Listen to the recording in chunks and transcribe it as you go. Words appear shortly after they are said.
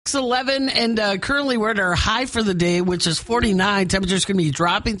6:11, and currently we're at our high for the day, which is 49. Temperature's going to be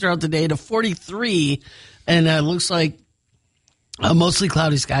dropping throughout the day to 43, and it looks like mostly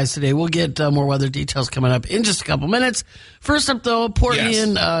cloudy skies today. We'll get more weather details coming up in just a couple minutes. First up, though,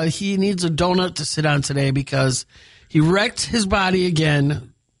 Portnian, he needs a donut to sit on today because he wrecked his body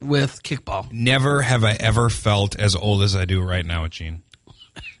again with kickball. Never have I ever felt as old as I do right now, Gene.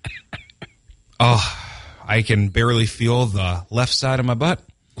 I can barely feel the left side of my butt.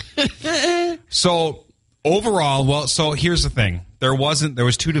 So overall, so here's the thing. There was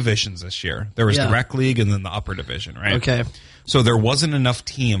 2 divisions this year. There was the rec league and then the upper division, right? Okay. So there wasn't enough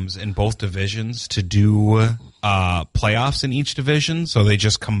teams in both divisions to do playoffs in each division, so they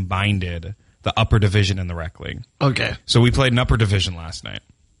just combined the upper division and the rec league. Okay. So we played an upper division last night.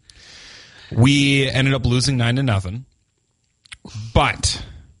 We ended up losing 9-0, but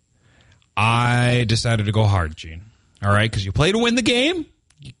I decided to go hard, Gene. All right, because you play to win the game.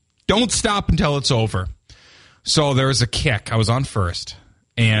 You don't stop until it's over. So there was a kick. I was on first,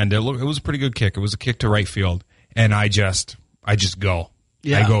 and it was a pretty good kick. It was a kick to right field, and I just go.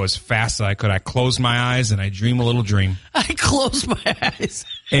 Yeah. I go as fast as I could. I closed my eyes, and I dream a little dream. I closed my eyes.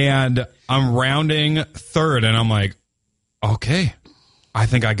 And I'm rounding third, and I'm like, okay, I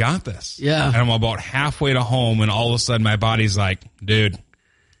think I got this. Yeah. And I'm about halfway to home, and all of a sudden my body's like, dude,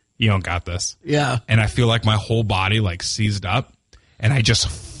 you don't got this. Yeah. And I feel like my whole body like seized up, and I just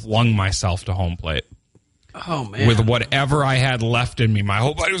flung myself to home plate. Oh, man. With whatever I had left in me. My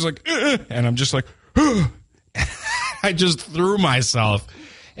whole body was like, and I'm just like, I just threw myself.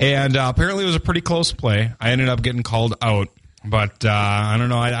 And apparently it was a pretty close play. I ended up getting called out. But I don't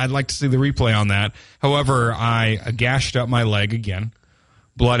know. I'd like to see the replay on that. However, I gashed up my leg again.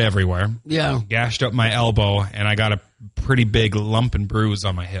 Blood everywhere. Yeah. Gashed up my elbow, and I got a pretty big lump and bruise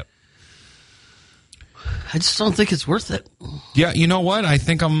on my hip. I just don't think it's worth it. Yeah, you know what? I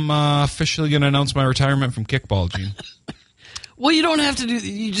think I'm officially going to announce my retirement from kickball, Gene. Well, you don't have to do.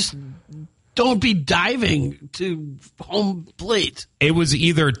 You just don't be diving to home plate. It was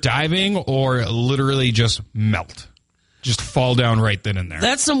either diving or literally just melt, just fall down right then and there.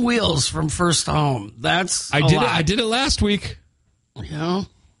 That's some wheels from first to home. That's I did it last week. Yeah,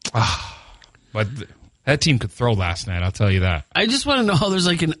 but that team could throw last night. I'll tell you that. I just want to know how there's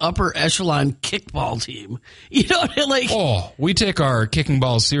like an upper echelon kickball team. You know, like we take our kicking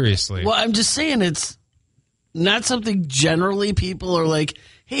balls seriously. Well, I'm just saying it's not something generally people are like,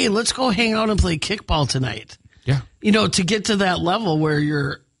 hey, let's go hang out and play kickball tonight. Yeah. You know, to get to that level where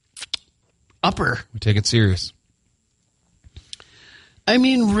you're upper. We take it serious. I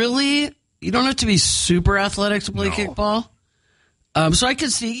mean, really? You don't have to be super athletic to play kickball? So I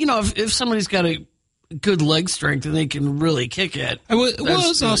could see, you know, if somebody's got a good leg strength and they can really kick it. It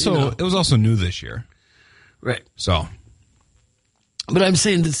was also new this year. Right. So. But I'm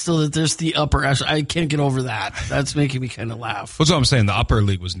saying that there's the upper echelon. I can't get over that. That's making me kind of laugh. That's what I'm saying. The upper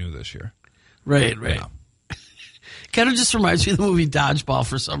league was new this year. Right. Yeah. Kind of just reminds me of the movie Dodgeball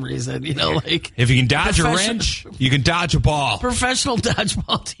for some reason. You know, like if you can dodge a wrench, you can dodge a ball. Professional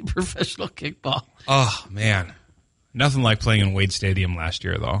dodgeball team, professional kickball. Oh, man. Nothing like playing in Wade Stadium last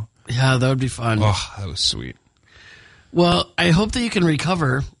year, though. Yeah, that would be fun. Oh, that was sweet. Well, I hope that you can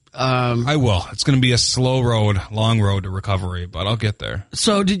recover. I will. It's going to be a long road to recovery, but I'll get there.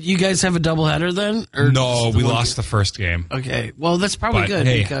 So did you guys have a doubleheader then? Or no, we lost the first game. Okay. Well, that's probably good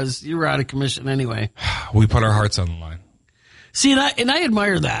because you were out of commission anyway. We put our hearts on the line. See, and I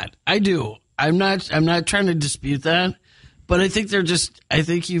admire that. I do. I'm not trying to dispute that, but I think I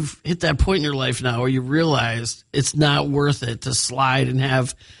think you've hit that point in your life now where you realize it's not worth it to slide and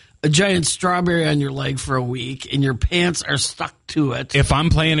have a giant strawberry on your leg for a week and your pants are stuck to it. If I'm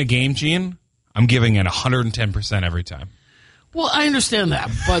playing a game, Gene, I'm giving it 110% every time. Well, I understand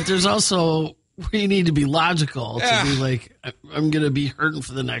that, but there's also where you need to be logical to be like, I'm going to be hurting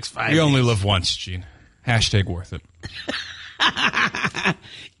for the next 5 days. You only live once, Gene. # worth it.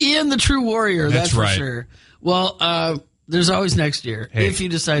 Ian the True Warrior, that's right. For sure. Well, there's always next year if you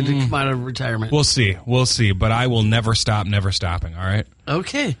decide to come out of retirement. We'll see, but I will never stop, never stopping, all right?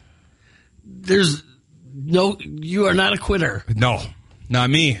 Okay. You are not a quitter. No, not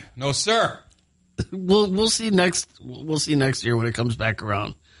me. No, sir. We'll see next year when it comes back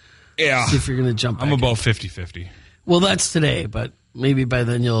around. Yeah. See if you're going to jump back I'm about 50-50. Well, that's today, but maybe by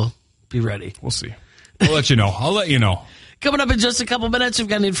then you'll be ready. We'll see. I'll let you know. Coming up in just a couple minutes, we've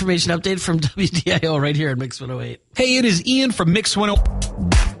got an information update from WDIO right here at Mix 108. Hey, it is Ian from Mix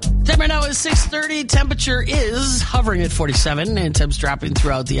 108. Time right now is 6:30. Temperature is hovering at 47, and temps dropping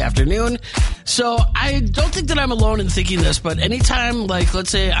throughout the afternoon. So I don't think that I'm alone in thinking this, but anytime, like, let's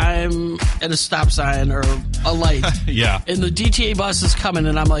say I'm at a stop sign or a light, Yeah. and the DTA bus is coming,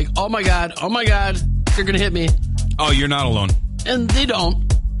 and I'm like, oh my God, you're going to hit me. Oh, you're not alone. And they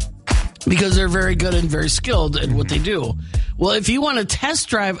don't, because they're very good and very skilled at what they do. Well, if you want to test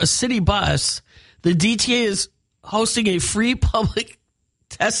drive a city bus, the DTA is hosting a free public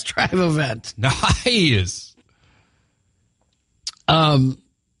test drive event. Nice.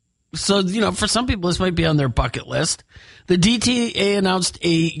 So, for some people, this might be on their bucket list. The DTA announced a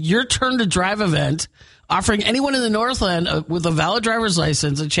Your Turn to Drive event offering anyone in the Northland with a valid driver's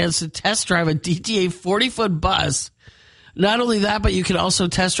license a chance to test drive a DTA 40-foot bus. Not only that, but you can also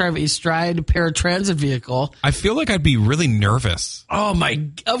test drive a Stride paratransit vehicle. I feel like I'd be really nervous. Oh,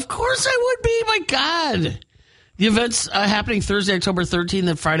 of course I would be. My God. The event's happening Thursday, October 13th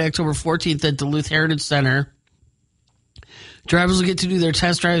and Friday, October 14th at Duluth Heritage Center. Drivers will get to do their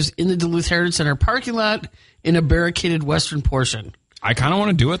test drives in the Duluth Heritage Center parking lot in a barricaded western portion. I kind of want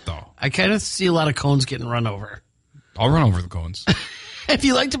to do it, though. I kind of see a lot of cones getting run over. I'll run over the cones. If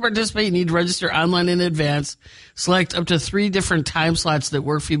you'd like to participate, you need to register online in advance. Select up to 3 different time slots that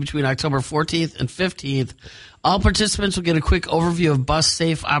work for you between October 14th and 15th. All participants will get a quick overview of bus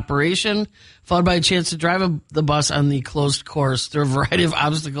safe operation, followed by a chance to drive the bus on the closed course through a variety of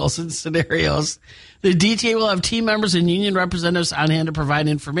obstacles and scenarios. The DTA will have team members and union representatives on hand to provide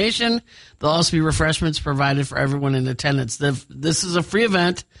information. There'll also be refreshments provided for everyone in attendance. This is a free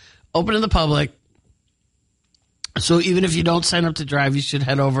event, open to the public. So even if you don't sign up to drive, you should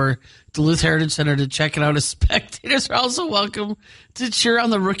head over to Duluth Heritage Center to check it out. As spectators are also welcome to cheer on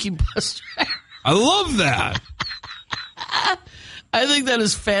the rookie bus driver. I love that. I think that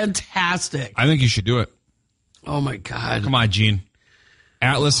is fantastic. I think you should do it. Oh, my God. Come on, Gene.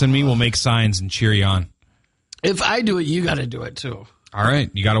 Atlas and me will make signs and cheer you on. If I do it, you got to do it, too. All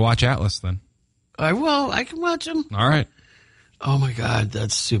right. You got to watch Atlas then. I will. I can watch him. All right. Oh, my God.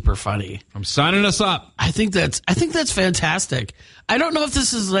 That's super funny. I'm signing us up. I think that's fantastic. I don't know if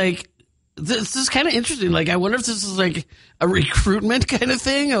this is like, this is kind of interesting. Like, I wonder if this is like a recruitment kind of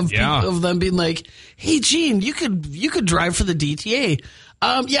thing of them being like, hey, Gene, you could drive for the DTA.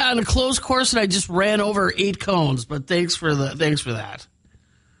 Yeah, on a closed course, and I just ran over 8 cones, but thanks for that.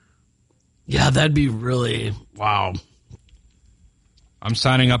 Yeah, that'd be really, wow. I'm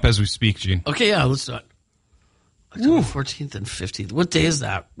signing up as we speak, Gene. Okay, yeah, let's do it. October 14th and 15th. What day is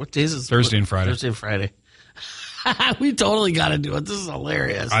that? What days is Thursday and Friday. Thursday and Friday. We totally got to do it. This is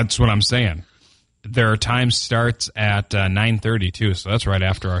hilarious. That's what I'm saying. Their time starts at 9:30 too, so that's right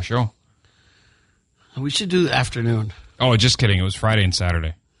after our show. We should do the afternoon. Oh, just kidding. It was Friday and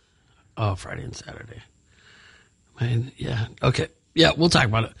Saturday. Oh, Friday and Saturday. Yeah. Okay. Yeah, we'll talk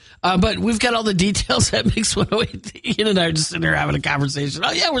about it. But we've got all the details at Mix 108. Ian and I are just sitting there having a conversation.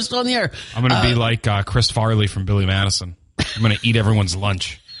 Oh, yeah, we're still in the air. I'm going to be like Chris Farley from Billy Madison. I'm going to eat everyone's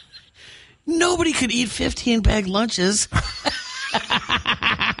lunch. Nobody could eat 15-bag lunches.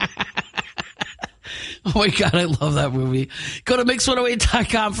 Oh, my God, I love that movie. Go to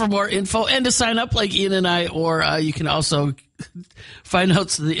Mix108.com for more info and to sign up like Ian and I, or you can also find out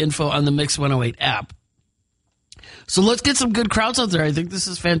the info on the Mix 108 app. So let's get some good crowds out there. I think this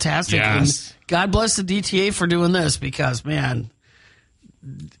is fantastic. Yes. And God bless the DTA for doing this because, man,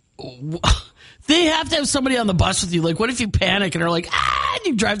 they have to have somebody on the bus with you. Like, what if you panic and are like, and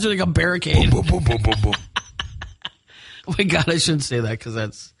you drive through like a barricade? Boom, boom, boom, boom, boom. Oh, my God, I shouldn't say that because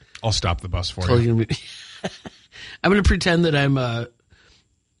that's I'll stop the bus for totally you. gonna be I'm going to pretend that I'm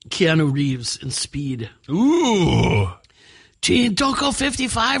Keanu Reeves in Speed. Ooh. Gene, don't go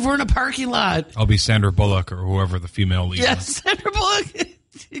 55. We're in a parking lot. I'll be Sandra Bullock or whoever the female lead is. Yes, Sandra Bullock.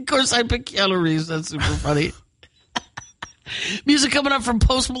 Of course, I picked Keanu Reeves. That's super funny. Music coming up from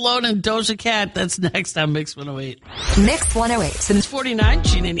Post Malone and Doja Cat. That's next on Mix 108. Mix 108. It's 49,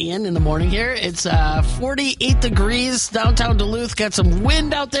 Gene and Ian in the morning here. It's 48 degrees downtown Duluth. Got some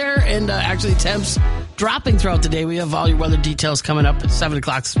wind out there, and actually temps dropping throughout the day. We have all your weather details coming up at 7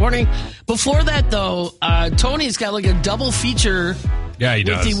 o'clock this morning. Before that, though, Tony's got like a double feature. Yeah, he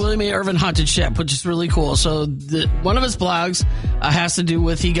does. With the William A. Irvin Haunted Ship, which is really cool. So one of his blogs has to do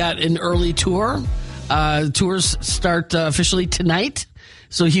with he got an early tour. Tours start officially tonight.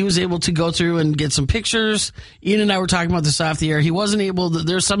 So he was able to go through and get some pictures. Ian and I were talking about this off the air.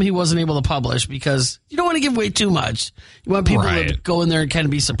 There's some he wasn't able to publish because you don't want to give away too much. You want people to go in there and kind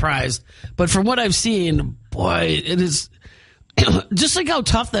of be surprised. But from what I've seen, boy, it is just like how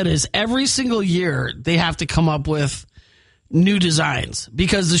tough that is. Every single year they have to come up with new designs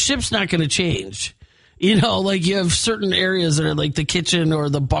because the ship's not going to change. You know, like you have certain areas that are like the kitchen or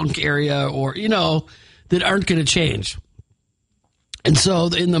the bunk area or, you know, that aren't going to change. And so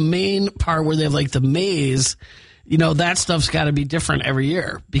in the main part where they have like the maze, you know, that stuff's got to be different every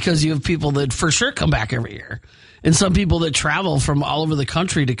year because you have people that for sure come back every year and some people that travel from all over the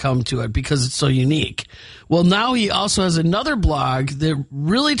country to come to it because it's so unique. Well, now he also has another blog that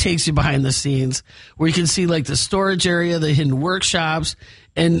really takes you behind the scenes where you can see like the storage area, the hidden workshops.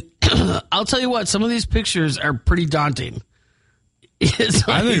 And I'll tell you what, some of these pictures are pretty daunting. It's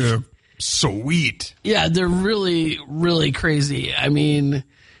like, I think they're sweet. Yeah, they're really, really crazy. I mean,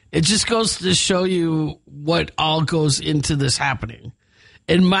 it just goes to show you what all goes into this happening.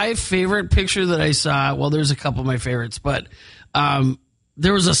 And my favorite picture that I saw, well, there's a couple of my favorites, but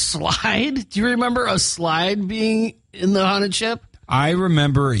there was a slide. Do you remember a slide being in the haunted ship? I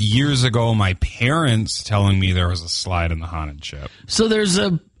remember years ago my parents telling me there was a slide in the haunted ship. So there's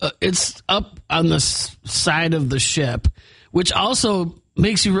it's up on the side of the ship, which also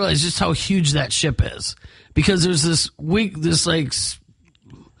makes you realize just how huge that ship is, because there's this like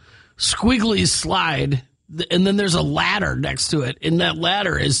squiggly slide, and then there's a ladder next to it, and that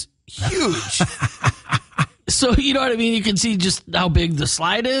ladder is huge. So you know what I mean? You can see just how big the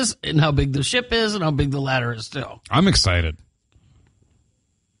slide is, and how big the ship is, and how big the ladder is too. I'm excited.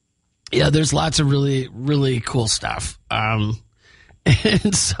 Yeah, there's lots of really, really cool stuff.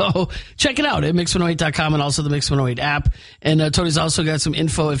 And so check it out at Mix108.com and also the Mix108 app. And Tony's also got some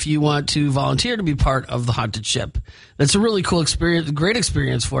info if you want to volunteer to be part of the haunted ship. That's a really cool experience, great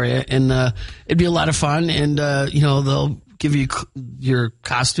experience for you. And it'd be a lot of fun. And, you know, they'll give you your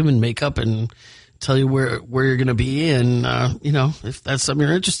costume and makeup and tell you where you're going to be. And, you know, if that's something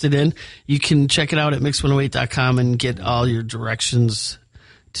you're interested in, you can check it out at Mix108.com and get all your directions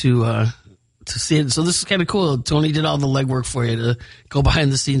to see it. So this is kind of cool. Tony did all the legwork for you to go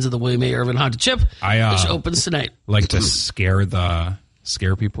behind the scenes of the William A. Irvin Haunted Ship, which opens tonight. Like to scare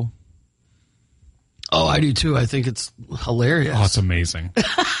people. Oh, I do too. I think it's hilarious. Oh, it's amazing.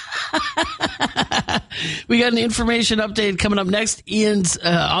 We got an information update coming up next. Ian's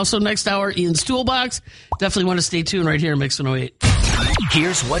also next hour, Ian's Toolbox. Definitely want to stay tuned right here in Mix 108.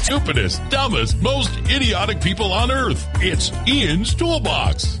 Here's what's stupidest, dumbest, most idiotic people on earth. It's Ian's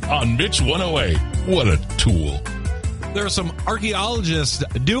Toolbox on Mix 108. What a tool. There are some archaeologists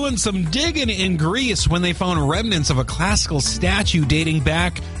doing some digging in Greece when they found remnants of a classical statue dating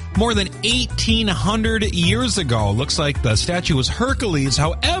back more than 1,800 years ago. Looks like the statue was Hercules.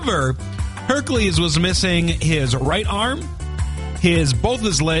 However, Hercules was missing his right arm, both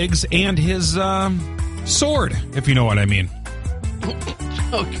his legs, and his sword, if you know what I mean.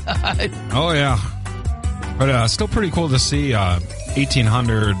 Oh, God. Oh, yeah. But still pretty cool to see a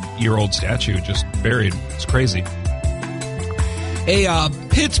 1,800-year-old statue just buried. It's crazy. A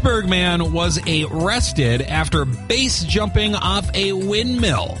Pittsburgh man was arrested after base jumping off a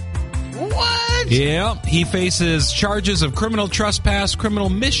windmill. What? Yeah, he faces charges of criminal trespass, criminal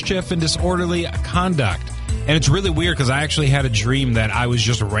mischief, and disorderly conduct. And it's really weird because I actually had a dream that I was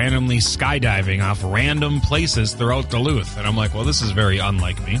just randomly skydiving off random places throughout Duluth. And I'm like, well, this is very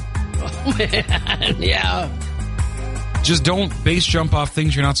unlike me. Oh, man. Yeah. Just don't base jump off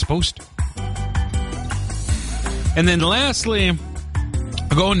things you're not supposed to. And then lastly,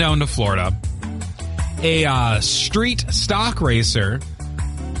 going down to Florida, a street stock racer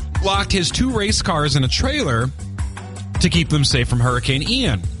locked his 2 race cars in a trailer to keep them safe from Hurricane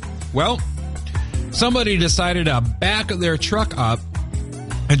Ian. Well, somebody decided to back their truck up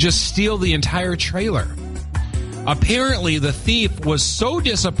and just steal the entire trailer. Apparently, the thief was so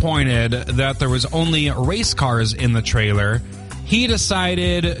disappointed that there was only race cars in the trailer, he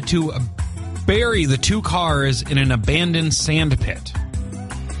decided to bury the 2 cars in an abandoned sand pit.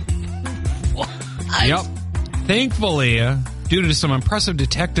 What? Yep. Thankfully, due to some impressive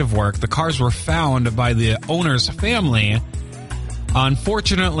detective work, the cars were found by the owner's family.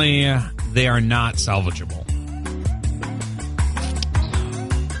 Unfortunately, they are not salvageable.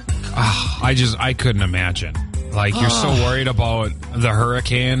 I couldn't imagine. Like, you're so worried about the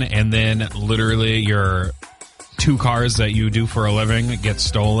hurricane, and then literally your 2 cars that you do for a living get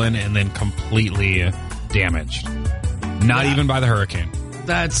stolen and then completely damaged. Not even by the hurricane.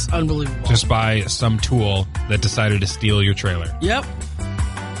 That's unbelievable. Just by some tool that decided to steal your trailer. Yep.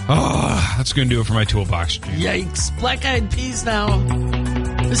 Oh, that's going to do it for my toolbox. Yikes. Black Eyed Peas now.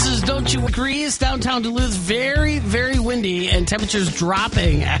 This is Don't You Agree? It's downtown Duluth. Very, very windy, and temperatures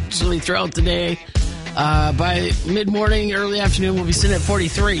dropping actually throughout the day. By mid-morning, early afternoon, we'll be sitting at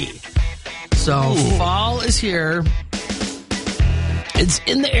 43. So fall is here. It's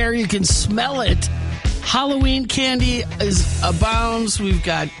in the air. You can smell it. Halloween candy is abounds. We've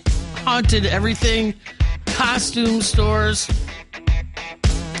got haunted everything, costume stores.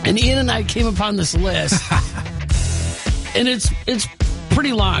 And Ian and I came upon this list. And it's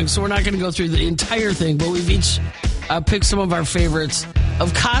pretty long, so we're not going to go through the entire thing, but we've each picked some of our favorites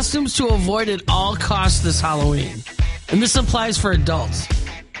of costumes to avoid at all costs this Halloween. And this applies for adults.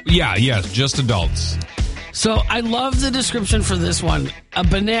 Yeah, just adults. So I love the description for this one. A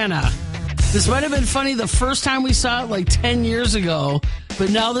banana. This might have been funny the first time we saw it like 10 years ago, but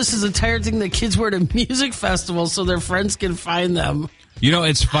now this is a tired thing that kids wear to music festivals so their friends can find them. You know,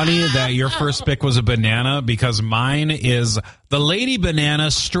 it's funny that your first pick was a banana because mine is the Lady Banana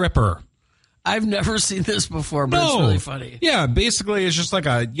Stripper. I've never seen this before, but it's really funny. Yeah, basically it's just like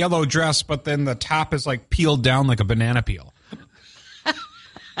a yellow dress, but then the top is like peeled down like a banana peel.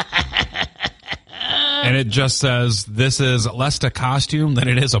 And it just says, this is less a costume than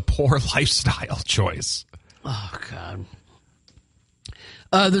it is a poor lifestyle choice. Oh, God.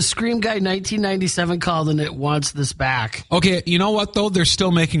 The Scream Guy 1997 called and it wants this back. Okay, you know what, though? They're still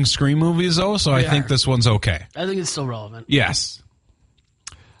making Scream movies, though, so I think this one's okay. I think it's still relevant. Yes.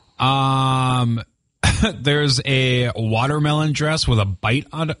 There's a watermelon dress with a bite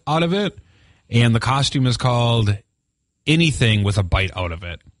out of it, and the costume is called Anything with a Bite Out of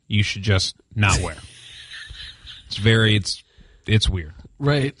It. You should just not wear. It's weird.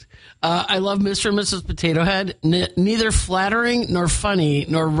 Right. I love Mr. and Mrs. Potato Head. Neither flattering nor funny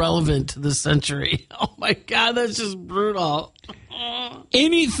nor relevant to the century. Oh my God, that's just brutal.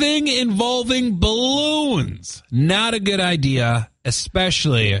 Anything involving balloons. Not a good idea,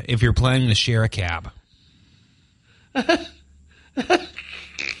 especially if you're planning to share a cab.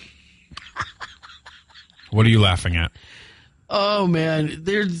 What are you laughing at? Oh man,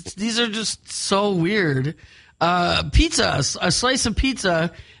 these are just so weird. Pizza, a slice of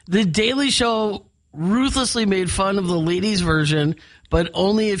pizza. The Daily Show ruthlessly made fun of the ladies' version, but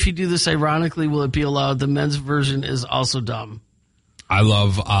only if you do this ironically will it be allowed. The men's version is also dumb. I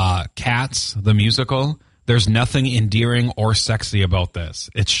love Cats, the musical. There's nothing endearing or sexy about this.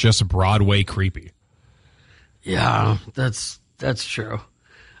 It's just Broadway creepy. Yeah, that's true.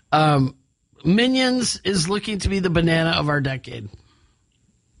 Minions is looking to be the banana of our decade.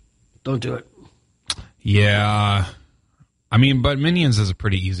 Don't do it. Yeah. I mean, but Minions is a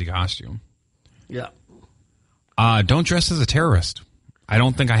pretty easy costume. Yeah. Don't dress as a terrorist. I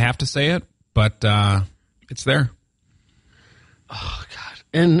don't think I have to say it, but it's there. Oh, God.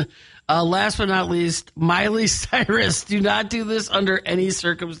 And last but not least, Miley Cyrus. Do not do this under any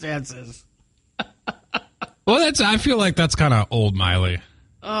circumstances. Well, I feel like that's kind of old Miley.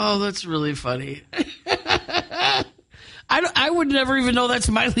 Oh, that's really funny. I would never even know that's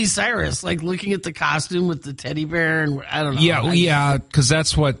Miley Cyrus. Like looking at the costume with the teddy bear, and I don't know. Yeah, because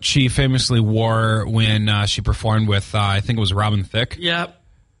that's what she famously wore when she performed with, I think it was Robin Thicke. Yeah.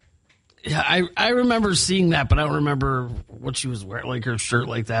 Yeah, I remember seeing that, but I don't remember what she was wearing, like her shirt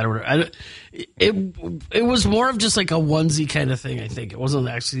like that or whatever. It was more of just like a onesie kind of thing, I think. It wasn't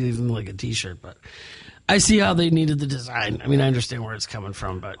actually even like a T-shirt, but I see how they needed the design. I mean, I understand where it's coming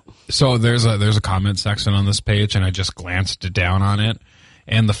from, but so there's a comment section on this page, and I just glanced down on it,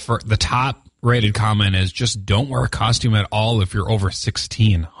 and the top rated comment is just don't wear a costume at all if you're over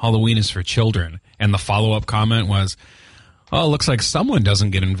 16. Halloween is for children. And the follow-up comment was, oh, it looks like someone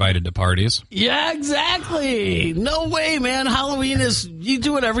doesn't get invited to parties. Yeah, exactly. No way, man. Halloween is, you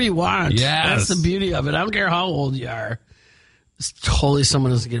do whatever you want. Yes. That's the beauty of it. I don't care how old you are. It's totally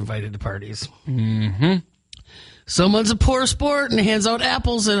someone doesn't get invited to parties. Mm-hmm. Someone's a poor sport and hands out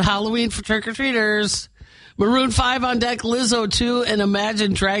apples at Halloween for trick-or-treaters. Maroon 5 on deck, Lizzo 2, and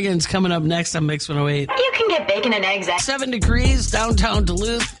Imagine Dragons coming up next on Mix 108. You can get bacon and eggs. 7 degrees, downtown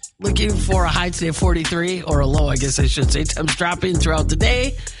Duluth. Looking for a high today of 43, or a low, I guess I should say. Temps dropping throughout the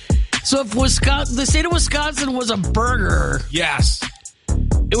day. So if the state of Wisconsin was a burger, yes,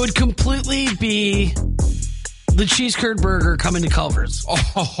 it would completely be the cheese curd burger coming to Culver's.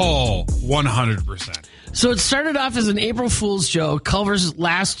 Oh, 100%. So it started off as an April Fool's joke, Culver's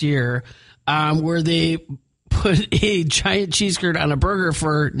last year, where they put a giant cheese curd on a burger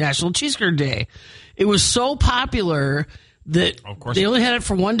for National Cheese Curd Day. It was so popular that they only had it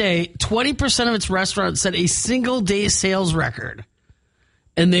for one day. 20% of its restaurants set a single day sales record,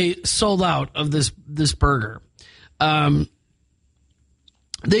 and they sold out of this burger. They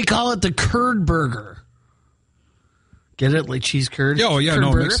call it the curd burger. Get it? Like cheese curd? Oh, yeah, curd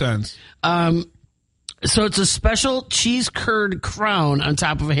no, burger. it makes sense. So it's a special cheese curd crown on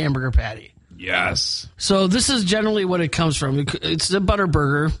top of a hamburger patty. Yes. So this is generally what it comes from. It's a butter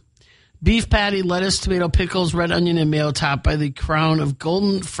burger. Beef patty, lettuce, tomato, pickles, red onion, and mayo topped by the crown of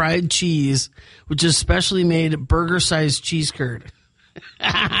golden fried cheese, which is specially made burger-sized cheese curd.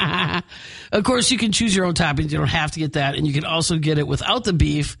 Of course, you can choose your own toppings. You don't have to get that. And you can also get it without the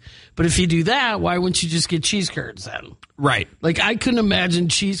beef. But if you do that, why wouldn't you just get cheese curds then? Right. Like, I couldn't imagine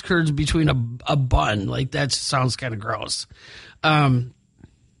cheese curds between a bun. Like, that just sounds kind of gross.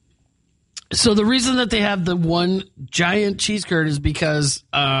 So the reason that they have the one giant cheese curd is because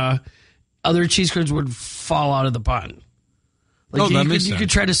other cheese curds would fall out of the bun. Like, that makes sense. You could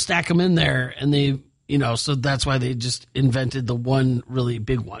try to stack them in there, and they, so that's why they just invented the one really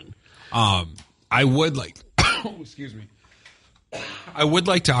big one. I would like, excuse me. I would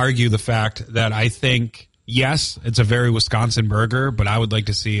like to argue the fact that I think, yes, it's a very Wisconsin burger, but I would like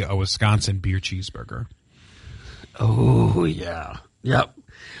to see a Wisconsin beer cheeseburger. Oh, yeah. Yep.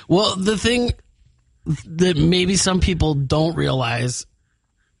 Well, the thing that maybe some people don't realize,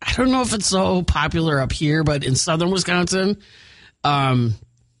 I don't know if it's so popular up here, but in southern Wisconsin,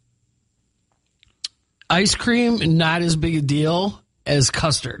 ice cream, not as big a deal as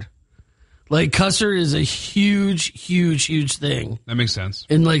custard. Like, custard is a huge, huge, huge thing. That makes sense.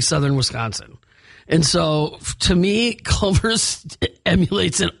 In, like, southern Wisconsin. And so, to me, Culver's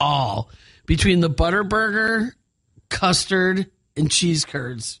emulates it all. Between the butter burger, custard, and cheese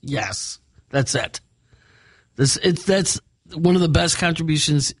curds. Yes, that's it. That's one of the best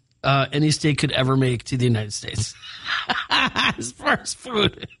contributions any state could ever make to the United States. As far as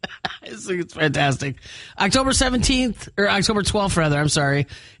food, I think it's fantastic. October 17th, or October 12th, rather, I'm sorry,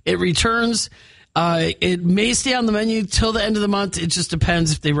 it returns. It may stay on the menu till the end of the month. It just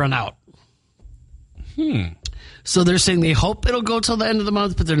depends if they run out. So they're saying they hope it'll go till the end of the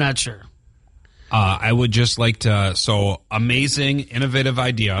month, but they're not sure. I would just like to, amazing, innovative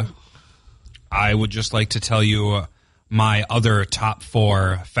idea. I would just like to tell you my other top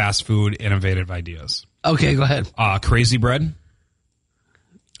 4 fast food innovative ideas. Okay, go ahead. Crazy Bread.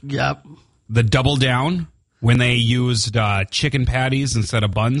 Yep. The Double Down, when they used chicken patties instead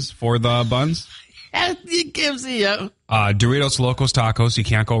of buns for the buns. It gives you. Doritos Locos Tacos, you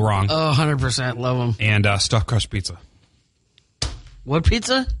can't go wrong. Oh, 100%. Love them. And stuffed crust pizza. What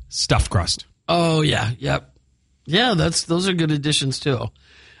pizza? Stuffed crust. Oh, yeah. Yep. Yeah, those are good additions, too.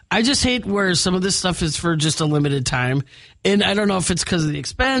 I just hate where some of this stuff is for just a limited time. And I don't know if it's because of the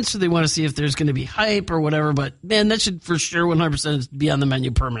expense or they want to see if there's going to be hype or whatever. But, man, that should for sure 100% be on the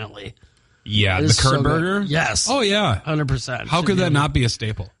menu permanently. Yeah, the curd burger? Yes. Oh, yeah. 100%. How could that not be a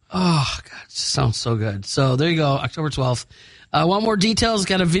staple? Oh, God, it just sounds so good. So there you go, October 12th. Want more details?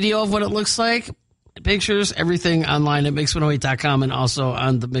 Got a video of what it looks like. Pictures, everything online at Mix108.com and also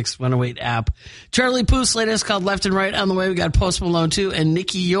on the Mix 108 app. Charlie Puth's latest called Left and Right on the way. We got Post Malone too, and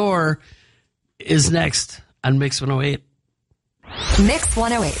Nikki Yore is next on Mix 108. Mix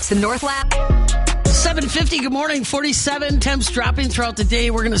 108, the Northland. 7:50, good morning, 47, temps dropping throughout the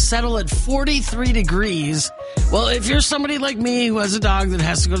day. We're going to settle at 43 degrees. Well, if you're somebody like me who has a dog that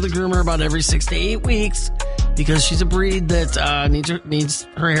has to go to the groomer about every 6 to 8 weeks because she's a breed that needs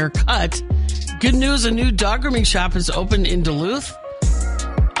her hair cut, good news, a new dog grooming shop has opened in Duluth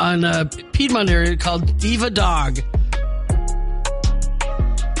on Piedmont area called Diva Dog.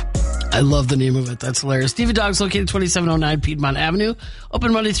 I love the name of it. That's hilarious. Diva Dog's located 2709 Piedmont Avenue.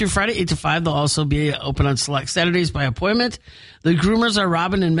 Open Monday through Friday, 8 to 5. They'll also be open on select Saturdays by appointment. The groomers are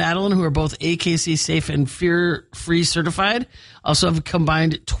Robin and Madeline, who are both AKC Safe and Fear-Free certified. Also have a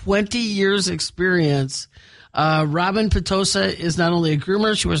combined 20 years experience. Robin Petosa is not only a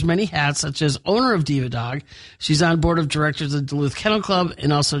groomer, she wears many hats, such as owner of Diva Dog. She's on board of directors of Duluth Kennel Club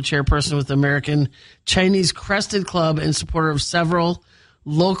and also chairperson with the American Chinese Crested Club and supporter of several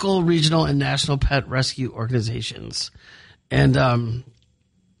local, regional, and national pet rescue organizations. And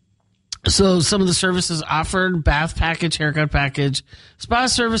so some of the services offered: bath package, haircut package, spa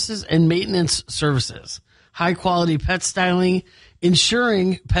services, and maintenance services. High quality pet styling,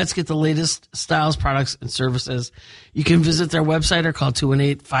 ensuring pets get the latest styles, products, and services. You can visit their website or call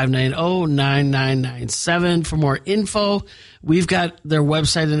 218-590-9997 for more info. We've got their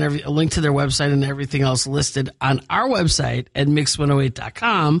website and a link to their website and everything else listed on our website at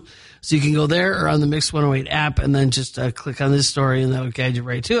Mix108.com. So you can go there or on the Mix 108 app and then just click on this story and that'll guide you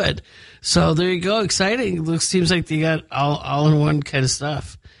right to it. So there you go. Exciting. Seems like they got all in one kind of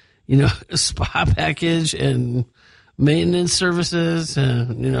stuff. You know, a spa package and maintenance services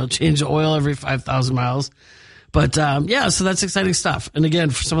and, change the oil every 5,000 miles. But, so that's exciting stuff. And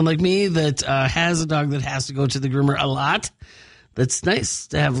again, for someone like me that has a dog that has to go to the groomer a lot, that's nice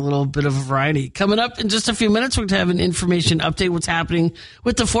to have a little bit of a variety. Coming up in just a few minutes, we're going to have an information update, what's happening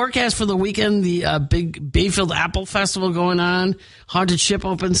with the forecast for the weekend, the big Bayfield Apple Festival going on. Haunted Ship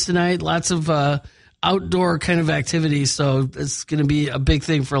opens tonight. Lots of outdoor kind of activity, so it's going to be a big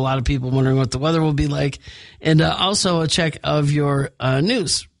thing for a lot of people wondering what the weather will be like. And also a check of your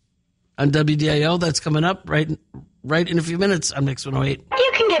news on WDIO. That's coming up right in a few minutes on Mix 108.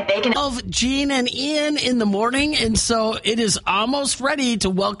 You can get bacon. Of Gene and Ian in the morning, and so it is almost ready to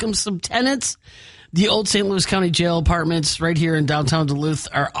welcome some tenants. The old St. Louis County Jail apartments right here in downtown Duluth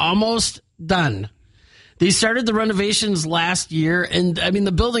are almost done. They started the renovations last year, and I mean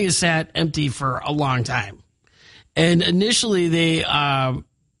the building has sat empty for a long time. And initially, the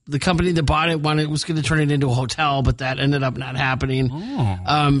company that bought it was going to turn it into a hotel, but that ended up not happening.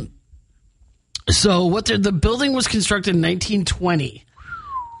 So the building was constructed in 1920,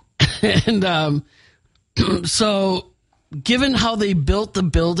 and so given how they built the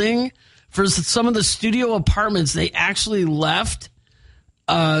building, for some of the studio apartments, they actually left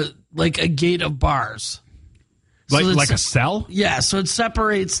like a gate of bars. Like a cell? Yeah, so it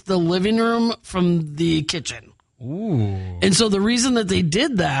separates the living room from the kitchen. Ooh. And so the reason that they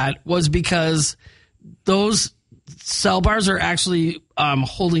did that was because those cell bars are actually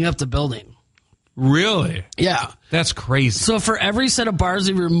holding up the building. Really? Yeah. That's crazy. So for every set of bars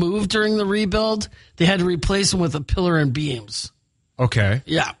they removed during the rebuild, they had to replace them with a pillar and beams. Okay.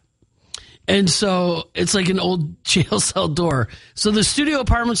 Yeah. And so it's like an old jail cell door. So the studio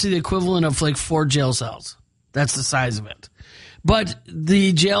apartments are the equivalent of like 4 jail cells. That's the size of it. But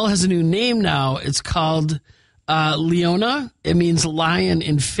the jail has a new name now. It's called Leona. It means lion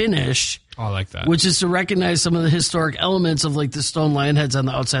in Finnish. Oh, I like that. Which is to recognize some of the historic elements of like the stone lion heads on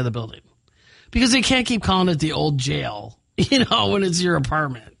the outside of the building. Because they can't keep calling it the old jail, when it's your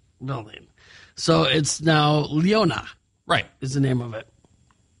apartment building. So it's now Leona. Right. Is the name of it.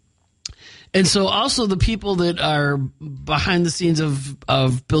 And so also the people that are behind the scenes of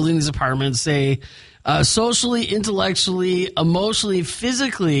building these apartments say socially, intellectually, emotionally,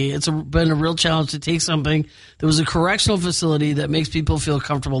 physically, it's been a real challenge to take something that was a correctional facility that makes people feel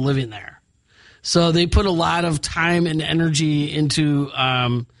comfortable living there. So they put a lot of time and energy into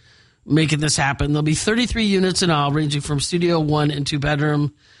making this happen. There'll be 33 units in all, ranging from studio, 1 and 2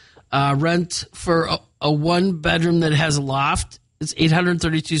 bedroom. Rent for a 1 bedroom that has a loft. It's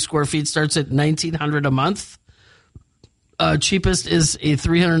 832 square feet, starts at $1,900 a month. Cheapest is a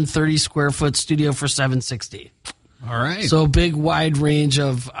 330 square foot studio for $760. All right. So big, wide range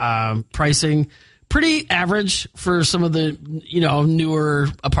of pricing. Pretty average for some of the newer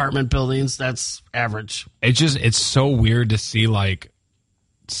apartment buildings. That's average. It's so weird to see like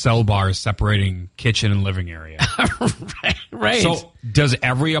cell bars separating kitchen and living area. Right. So does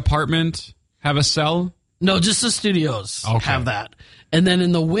every apartment have a cell? No, just the studios Okay. have that. And then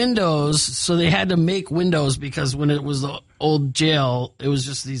in the windows, so they had to make windows because when it was the old jail, it was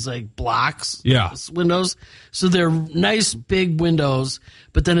just these like blocks windows. So they're nice big windows,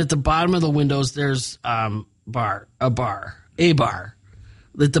 but then at the bottom of the windows there's a bar at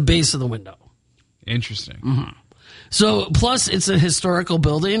the base of the window. Interesting. Mm-hmm. So plus it's a historical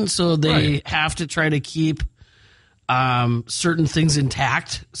building, so they Right. have to try to keep certain things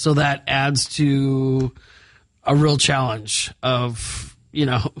intact. So that adds to a real challenge of,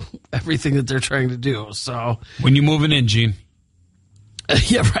 everything that they're trying to do. So When you moving in, Gene?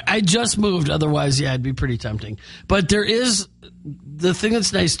 yeah, I just moved. Otherwise, yeah, it'd be pretty tempting. But there is the thing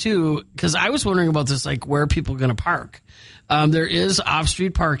that's nice too, because I was wondering about this, like where are people going to park? There is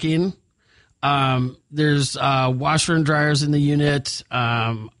off-street parking. There's washer and dryers in the unit,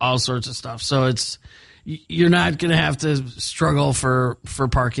 all sorts of stuff. So you're not going to have to struggle for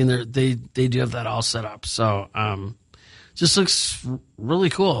parking. They do have that all set up. So just looks really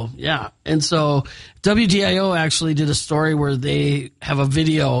cool. Yeah. And so WDIO actually did a story where they have a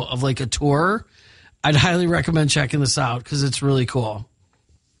video of like a tour. I'd highly recommend checking this out because it's really cool.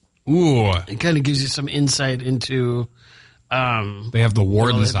 Ooh. It kind of gives you some insight into They have the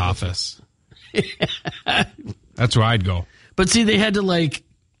warden's office. That's where I'd go. But see, they had to like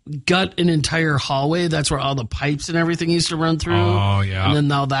gut an entire hallway. That's where all the pipes and everything used to run through. Oh, yeah. And then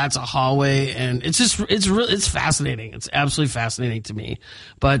now that's a hallway, and it's fascinating. It's absolutely fascinating to me.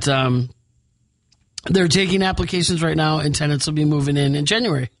 But they're taking applications right now, and tenants will be moving in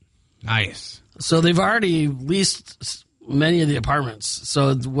January. Nice. So they've already leased many of the apartments.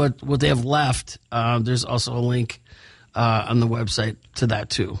 So what they have left, there's also a link on the website to that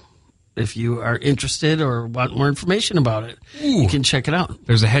too. If you are interested or want more information about it, you can check it out.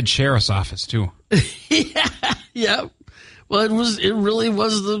 There's a head sheriff's office too. Yeah. Well, it really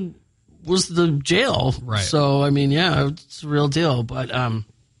was the jail. Right. So I mean, yeah, it's a real deal. But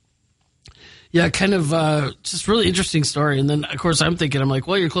yeah, kind of just really interesting story. And then of course I'm like,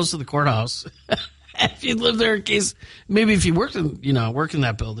 well, you're close to the courthouse. if you live there, in case maybe if you work in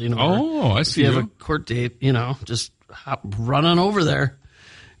that building. Or Oh, I see. If you have a court date, just run on over there,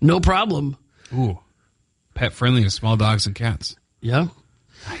 no problem. Ooh, pet friendly to small dogs and cats. Yeah.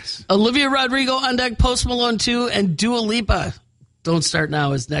 Nice. Olivia Rodrigo on deck, Post Malone 2, and Dua Lipa. Don't Start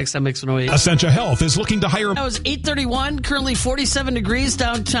Now is next on Mix 108. Essentia Health is looking to hire. Now it's 8:31, currently 47 degrees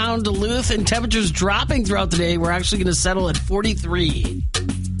downtown Duluth, and temperatures dropping throughout the day. We're actually going to settle at 43.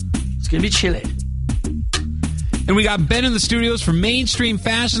 It's going to be chilly. And we got Ben in the studios for Mainstream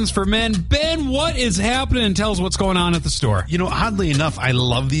Fashions for Men. Ben, what is happening? Tell us what's going on at the store. Oddly enough, I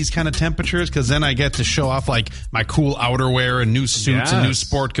love these kind of temperatures because then I get to show off like my cool outerwear and new suits and new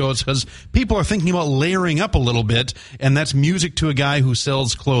sport coats because people are thinking about layering up a little bit, and that's music to a guy who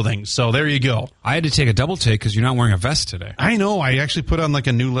sells clothing. So there you go. I had to take a double take because you're not wearing a vest today. I know. I actually put on like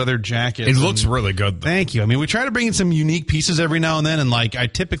a new leather jacket. It looks really good, though. Thank you. I mean, we try to bring in some unique pieces every now and then, and like I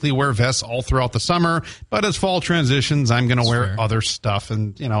typically wear vests all throughout the summer, but as fall transitions, I'm going to wear fair. other stuff,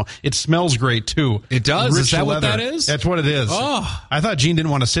 and it smells great too. It does? Rich Is that what leather. that is? That's what it is. Oh. I thought Jean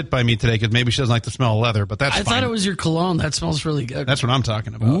didn't want to sit by me today because maybe she doesn't like the smell of leather, but that's I fine. thought it was your cologne. That smells really good. That's what I'm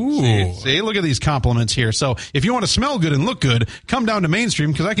talking about. Ooh. See, look at these compliments here. So if you want to smell good and look good, come down to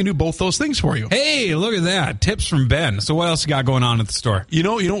Mainstream because I can do both those things for you. Hey, look at that. Tips from Ben. So what else you got going on at the store?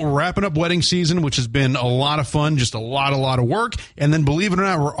 We're wrapping up wedding season, which has been a lot of fun, just a lot of work. And then believe it or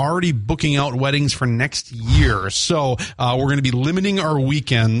not, we're already booking out weddings for next year. So we're going to be limiting our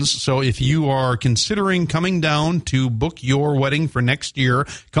weekends. So if you are considering coming down to book your wedding for next year,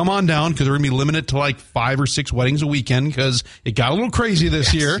 come on down because we're going to be limited to like 5 or 6 weddings a weekend because it got a little crazy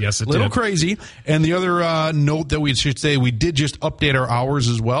this year. Yes, it little did. Crazy. And the other note that we should say, we did just update our hours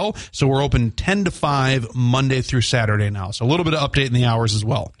as well. So we're open 10 to 5 Monday through Saturday now. So a little bit of update in the hours as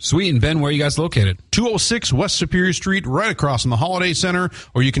well. Sweet. And Ben, where are you guys located? 206 West Superior Street, right across from the Holiday Center,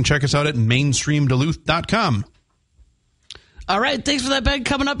 or you can check us out at mainstreamduluth.com. All right, thanks for that, Ben.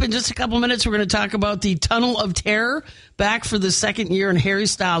 Coming up in just a couple minutes, we're going to talk about the Tunnel of Terror back for the second year, and Harry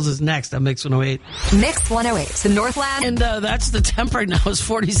Styles is next on Mix 108. Mix 108, the Northland. And that's the temp right now is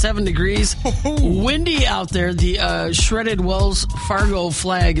 47 degrees. Windy out there. The shredded Wells Fargo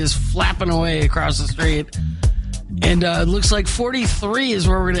flag is flapping away across the street. And it looks like 43 is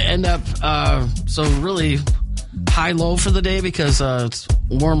where we're going to end up. So really high-low for the day because it's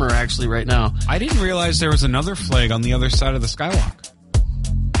warmer actually right now. I didn't realize there was another flag on the other side of the skywalk.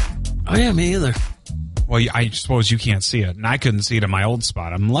 Oh, yeah, me either. Well, I suppose you can't see it, and I couldn't see it in my old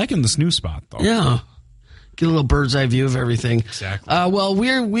spot. I'm liking this new spot, though. Yeah. Get a little bird's eye view of everything. Exactly. Well,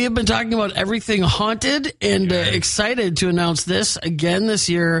 we have been talking about everything haunted and excited to announce this again this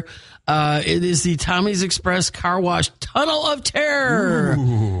year. It is the Tommy's Express Car Wash Tunnel of Terror.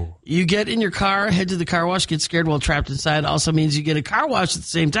 Ooh. You get in your car, head to the car wash, get scared while trapped inside. Also means you get a car wash at the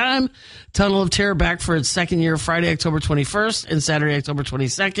same time. Tunnel of Terror back for its second year, Friday, October 21st and Saturday, October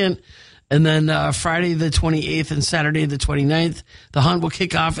 22nd. And then Friday the 28th and Saturday the 29th. The hunt will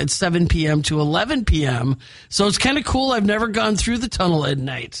kick off at 7 p.m. to 11 p.m. So it's kind of cool. I've never gone through the tunnel at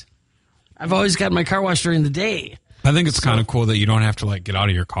night. I've always got my car wash during the day. I think it's kind of cool that you don't have to get out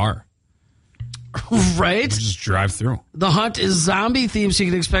of your car. Right? Just drive through. The hunt is zombie themed, so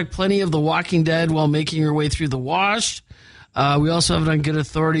you can expect plenty of The Walking Dead while making your way through the wash. We also have it on good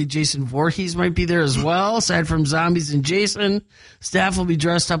authority. Jason Voorhees might be there as well. Aside from zombies and Jason, staff will be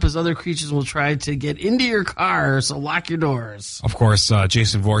dressed up as other creatures and will try to get into your car, so lock your doors. Of course,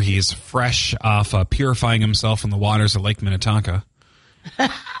 Jason Voorhees, fresh off purifying himself in the waters of Lake Minnetonka.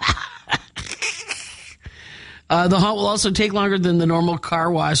 The hunt will also take longer than the normal car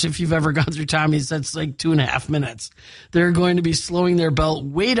wash. If you've ever gone through Tommy's, that's like 2.5 minutes. They're going to be slowing their belt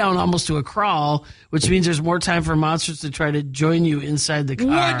way down almost to a crawl, which means there's more time for monsters to try to join you inside the car.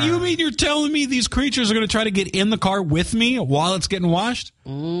 What? You mean you're telling me these creatures are going to try to get in the car with me while it's getting washed?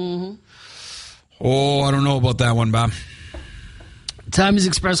 Mm-hmm. Oh, I don't know about that one, Bob. Tommy's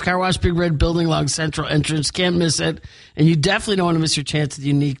Express Car Wash, Big Red Building along Central Entrance. Can't miss it. And you definitely don't want to miss your chance at the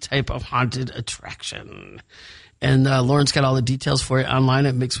unique type of haunted attraction. And Lauren's got all the details for you online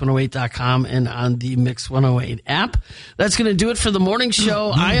at Mix108.com and on the Mix 108 app. That's going to do it for the morning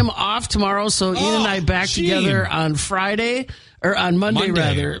show. I am off tomorrow, so Ian and I back together on Friday, or on Monday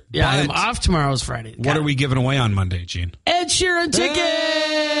rather. Yeah, I'm off tomorrow's Friday. What are we giving away on Monday, Gene? Ed Sheeran tickets!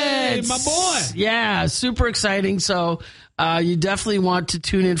 Hey, my boy! Yeah, super exciting. So you definitely want to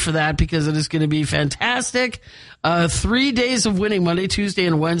tune in for that because it is going to be fantastic. 3 days of winning, Monday, Tuesday,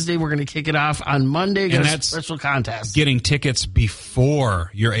 and Wednesday. We're going to kick it off on Monday. And Got a that's special contest. Getting tickets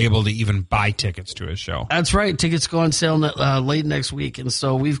before you're able to even buy tickets to his show. That's right. Tickets go on sale late next week. And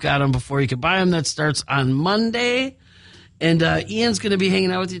so we've got them before you can buy them. That starts on Monday. And Ian's going to be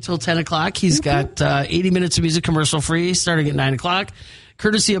hanging out with you till 10 o'clock. He's got 80 minutes of music commercial free starting at 9 o'clock.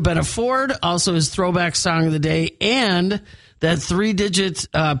 Courtesy of Betta Ford, also his throwback song of the day, and that 3-digit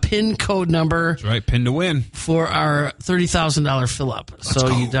PIN code number. That's right, pin to win. For our $30,000 fill-up. So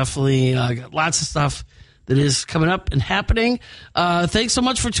you definitely got lots of stuff that is coming up and happening. Thanks so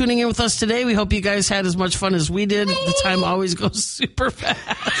much for tuning in with us today. We hope you guys had as much fun as we did. The time always goes super fast.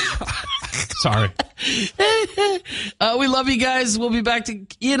 Sorry. We love you guys. We'll be back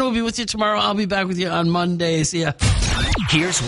Ian will be with you tomorrow. I'll be back with you on Monday. See ya. Here's